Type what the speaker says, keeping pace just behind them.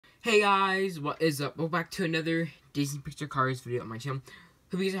Hey guys, what is up? Welcome back to another Disney Pixar Cars video on my channel.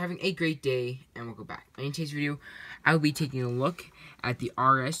 Hope you guys are having a great day, and welcome back. In today's video, I will be taking a look at the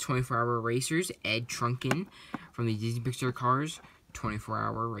RS 24-hour racers, Ed Truncan, from the Disney Pixar Cars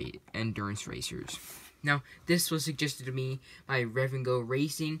 24-hour endurance racers. Now, this was suggested to me by Rev and Go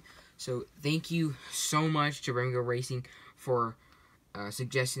Racing, so thank you so much to Rev and Go Racing for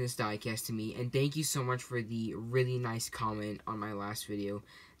suggesting this diecast to me, and thank you so much for the really nice comment on my last video.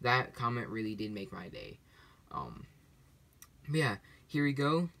 That comment really did make my day. But yeah, here we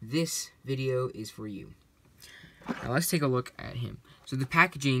go. This video is for you. Now let's take a look at him. So the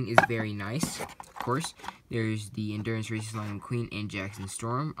packaging is very nice. Of course, there's the Endurance Racers Lightning McQueen and Jackson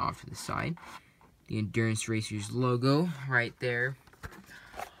Storm off to the side. The Endurance Racers logo right there.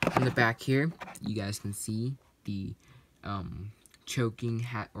 On the back here, you guys can see the choking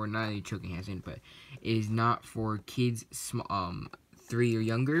hat, or not a choking hazard, but it is not for kids 3 or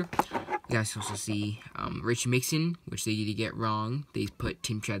younger. You guys also see Rich Mixon, which they did get wrong. They put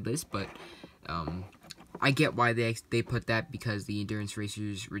Tim Treadless, but I get why they put that, because the Endurance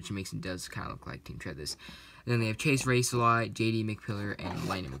Racers Rich Mixon does kind of look like Tim Treadless. And then they have Chase Race-A-Lot, JD McPillar, and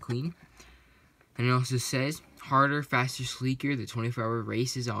Lightning McQueen. And it also says, harder, faster, sleeker, the 24-hour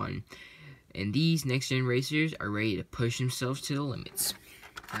race is on. And these next-gen racers are ready to push themselves to the limits.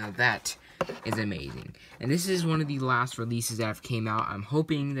 Now that is amazing. And this is one of the last releases that have came out. I'm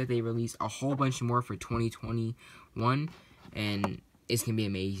hoping that they release a whole bunch more for 2021. And it's going to be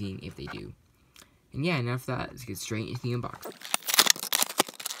amazing if they do. And yeah, enough of that. Let's get straight into the unboxing.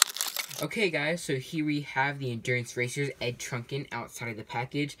 Okay, guys, so here we have the Endurance Racers Ed Truncan outside of the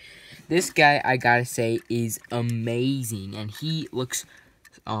package. This guy, I gotta say, is amazing. And he looks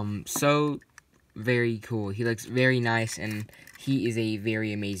so very cool. He looks very nice, and he is a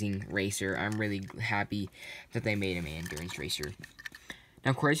very amazing racer. I'm really happy that they made him an endurance racer.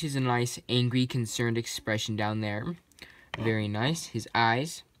 Now, of course, he's a nice, angry, concerned expression down there. Very nice. His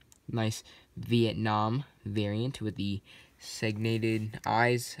eyes, nice Vietnam variant with the segnated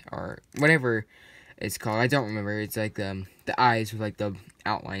eyes, or whatever it's called. I don't remember. It's like the eyes with like the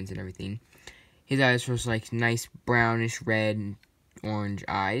outlines and everything. His eyes are like nice brownish red and orange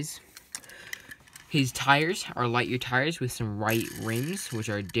eyes. His tires are Lightyear tires with some white rims, which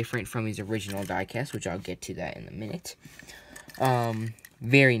are different from his original diecast, which I'll get to that in a minute.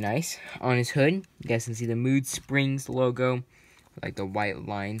 Very nice. On his hood, you guys can see the Mood Springs logo, like the white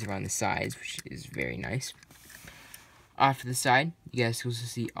lines around the sides, which is very nice. Off to the side, you guys can also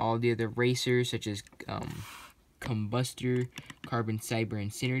see all the other racers, such as Combustor, Carbon, Cyber,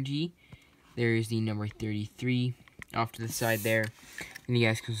 and Synergy. There's the number 33 off to the side there. And you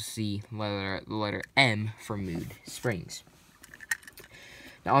guys can see the letter M for Mood Springs.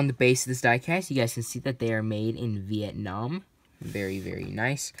 Now, on the base of this diecast, you guys can see that they are made in Vietnam. Very, very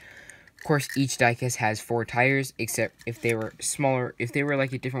nice. Of course, each diecast has 4 tires, except if they were smaller, if they were like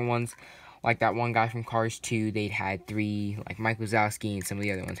the different ones, like that one guy from Cars 2, they'd had 3, like Mike Wazowski, and some of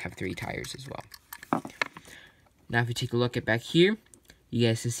the other ones have 3 tires as well. Now, if you take a look at back here, you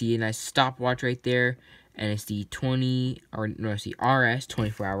guys can see a nice stopwatch right there. And it's the RS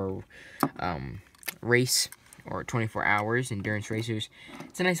 24-hour race, or 24 hours endurance racers.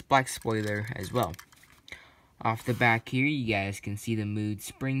 It's a nice black spoiler as well. Off the back here, you guys can see the Mood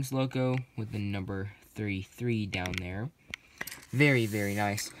Springs logo with the number 33 down there. Very, very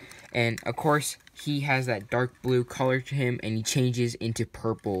nice. And of course, he has that dark blue color to him, and he changes into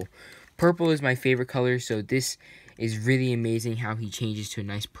purple. Purple is my favorite color, so this is really amazing how he changes to a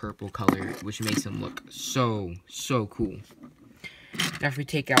nice purple color, which makes him look so, so cool. Now, if we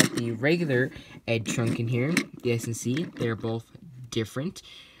take out the regular Ed Truncan here, you guys can see they're both different.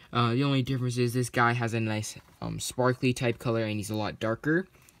 The only difference is this guy has a nice sparkly type color, and he's a lot darker.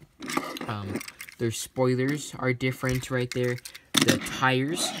 Their spoilers are different right there. The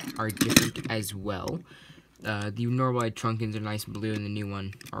tires are different as well. The normal Ed Truncans are nice blue, and the new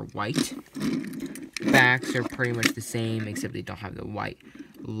one are white. Backs are pretty much the same, except they don't have the white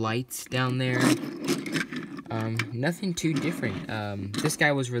lights down there. Nothing too different. This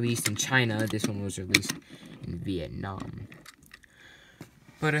guy was released in China. This one was released in Vietnam.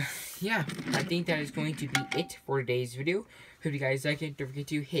 But, yeah, I think that is going to be it for today's video. Hope you guys like it. Don't forget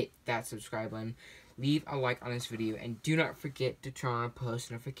to hit that subscribe button. Leave a like on this video. And do not forget to turn on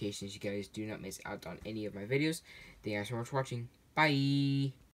post notifications. You guys do not miss out on any of my videos. Thank you guys so much for watching. Bye!